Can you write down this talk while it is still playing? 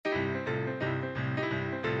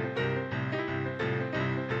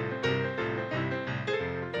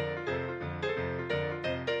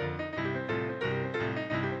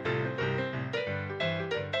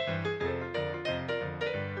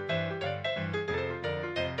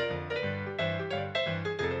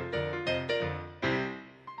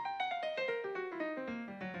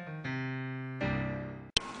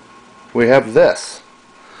we have this.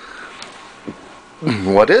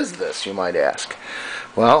 What is this, you might ask?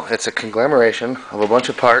 Well, it's a conglomeration of a bunch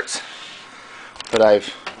of parts that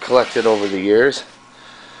I've collected over the years.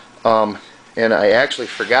 And I actually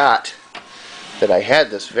forgot that I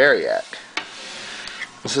had this Variac.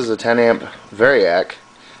 This is a 10 amp Variac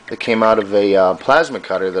that came out of a plasma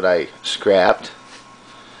cutter that I scrapped.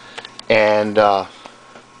 And I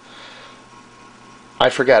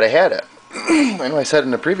forgot I had it. I know I said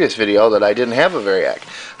in the previous video that I didn't have a Variac.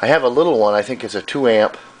 I have a little one. I think it's a 2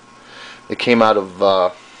 amp. It came out of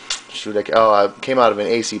it came out of an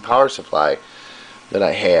AC power supply that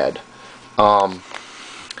I had.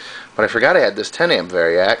 But I forgot I had this 10 amp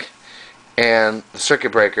Variac, and the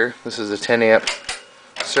circuit breaker. This is a 10 amp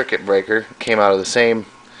circuit breaker. Came out of the same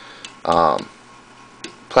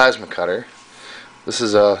plasma cutter. This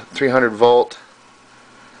is a 300 volt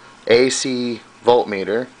AC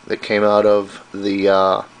voltmeter that came out of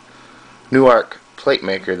the Variac plate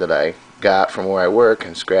maker that I got from where I work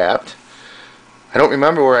and scrapped. I don't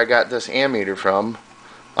remember where I got this ammeter from.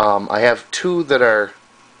 I have two that are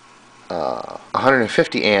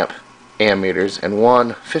 150 amp ammeters and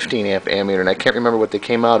one 15 amp ammeter, and I can't remember what they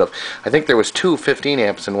came out of. I think there was two 15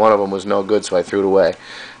 amps and one of them was no good, so I threw it away.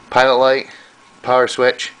 Pilot light, power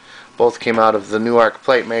switch, both came out of the Variac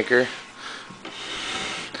plate maker.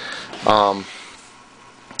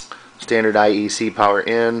 Standard IEC power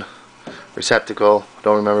in, receptacle,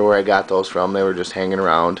 don't remember where I got those from, they were just hanging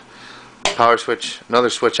around. Power switch, another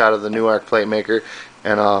switch out of the Variac plate maker,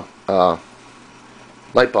 and a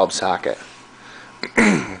light bulb socket.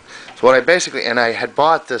 So what I basically, and I had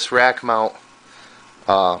bought this rack mount,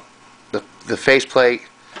 the faceplate,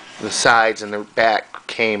 the sides, and the back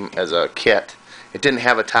came as a kit. It didn't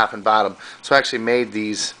have a top and bottom, so I actually made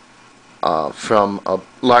these from a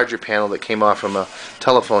larger panel that came off from a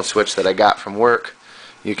telephone switch that I got from work.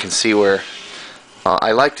 You can see where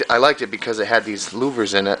I liked it because it had these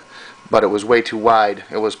louvers in it, but it was way too wide.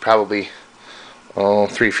 It was probably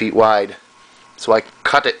 3 feet wide, so I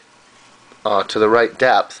cut it to the right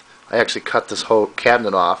depth. I actually cut this whole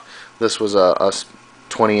cabinet off. This was a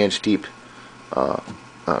 20-inch deep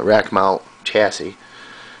rack mount chassis,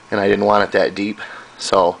 and I didn't want it that deep,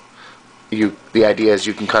 so the idea is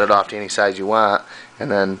you can cut it off to any size you want, and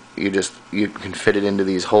then you can fit it into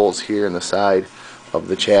these holes here in the side of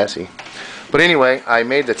the chassis. But anyway, I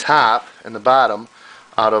made the top and the bottom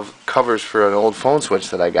out of covers for an old phone switch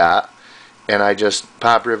that I got, and I just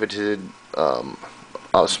pop riveted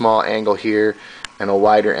a small angle here and a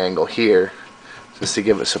wider angle here just to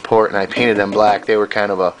give it support, and I painted them black. They were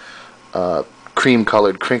kind of a cream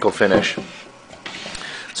colored crinkle finish.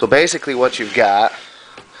 So basically what you've got,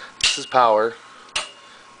 this is power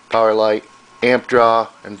light, amp draw,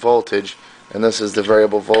 and voltage, and this is the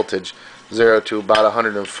variable voltage, 0 to about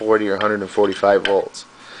 140 or 145 volts.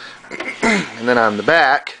 And then on the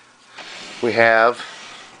back we have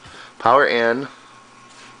power in,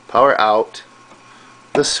 power out,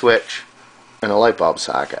 the switch, and a light bulb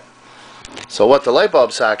socket. So what the light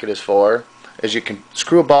bulb socket is for is you can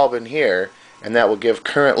screw a bulb in here, and that will give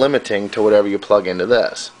current limiting to whatever you plug into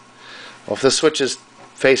this. Well, if the switch is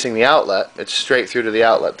facing the outlet, it's straight through to the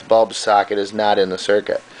outlet. The bulb socket is not in the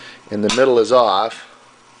circuit. In the middle is off,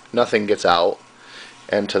 nothing gets out,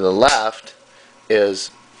 and to the left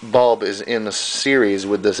is bulb is in the series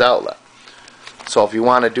with this outlet. So if you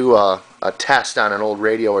want to do a test on an old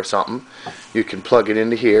radio or something, you can plug it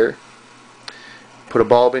into here, put a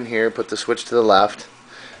bulb in here, put the switch to the left.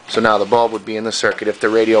 So now the bulb would be in the circuit. If the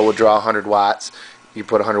radio would draw 100 watts, you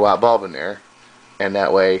put a 100-watt bulb in there, and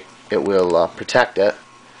that way it will protect it.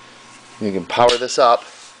 You can power this up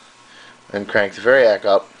and crank the Variac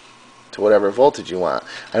up to whatever voltage you want.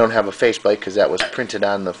 I don't have a faceplate because that was printed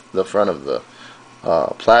on the front of the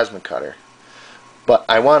plasma cutter. But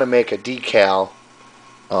I want to make a decal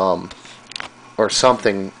or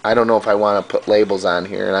something. I don't know if I want to put labels on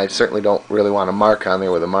here, and I certainly don't really want to mark on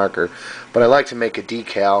there with a marker, but I like to make a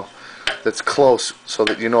decal that's close so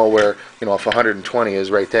that you know where, if 120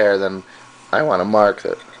 is right there, then I want to mark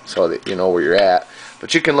that so that you know where you're at.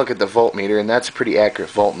 But you can look at the voltmeter, and that's a pretty accurate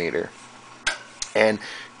voltmeter. And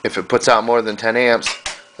if it puts out more than 10 amps,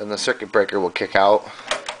 then the circuit breaker will kick out,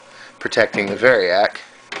 protecting the Variac.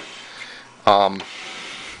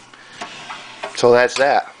 So that's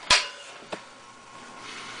that.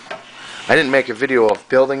 I didn't make a video of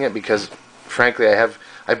building it because, frankly, I've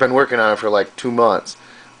been working on it for like 2 months,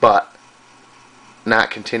 but not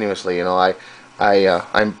continuously. I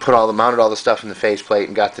mounted all the stuff in the faceplate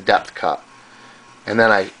and got the depth cut, and then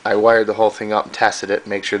I wired the whole thing up and tested it,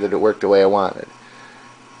 make sure that it worked the way I wanted.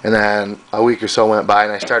 And then a week or so went by,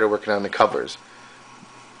 and I started working on the covers.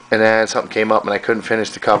 and then something came up and I couldn't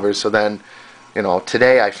finish the covers. So then, you know,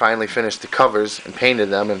 today I finally finished the covers and painted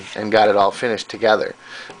them and got it all finished together.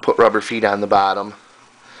 Put rubber feet on the bottom.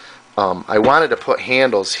 I wanted to put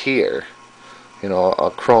handles here, you know, a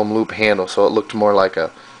chrome loop handle, so it looked more like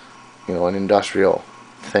a, you know, an industrial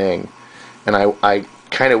thing. And I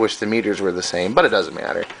kind of wish the meters were the same, but it doesn't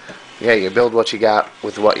matter. Yeah, you build what you got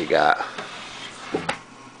with what you got.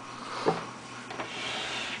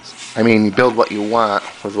 I mean, you build what you want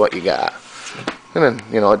with what you got. And then,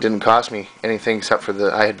 you know, it didn't cost me anything except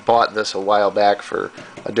for I had bought this a while back for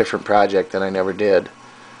a different project that I never did.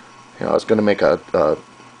 You know, I was going to make a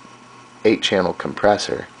 8-channel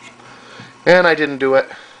compressor. And I didn't do it.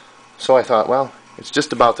 So I thought, well, it's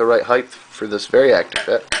just about the right height for this Variac to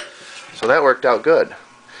fit. So that worked out good.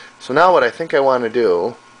 So now what I think I want to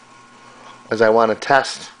do is I want to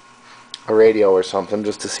test a radio or something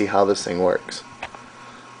just to see how this thing works.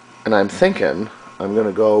 And I'm thinking I'm going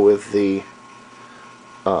to go with the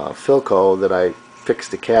Philco that I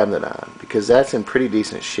fixed the cabinet on, because that's in pretty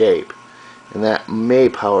decent shape and that may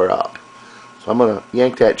power up. So I'm going to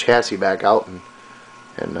yank that chassis back out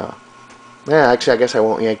and yeah, actually I guess I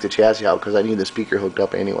won't yank the chassis out because I need the speaker hooked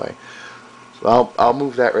up anyway. So I'll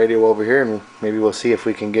move that radio over here and maybe we'll see if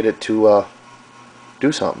we can get it to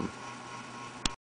do something.